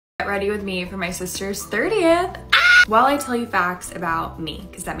Get ready with me for my sister's 30th. While I tell you facts about me,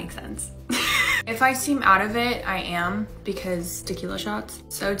 because that makes sense. If I seem out of it, I am, because tequila shots.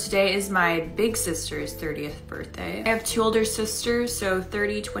 So today is my big sister's 30th birthday. I have 2 older sisters, so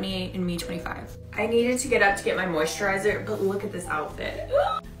 30, 28, and me 25. I needed to get up to get my moisturizer, but look at this outfit.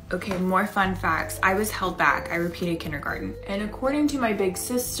 Okay, more fun facts. I was held back. I repeated kindergarten. And according to my big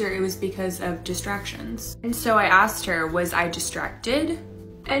sister, it was because of distractions. And so I asked her, was I distracted?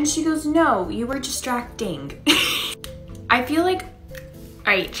 And she goes, no, you were distracting. I feel like,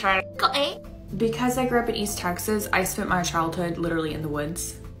 because I grew up in East Texas, I spent my childhood literally in the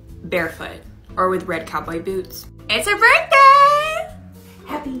woods, barefoot, or with red cowboy boots. It's her birthday!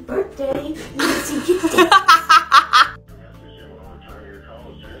 Happy birthday, He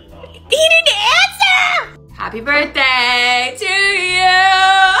didn't answer! Happy birthday to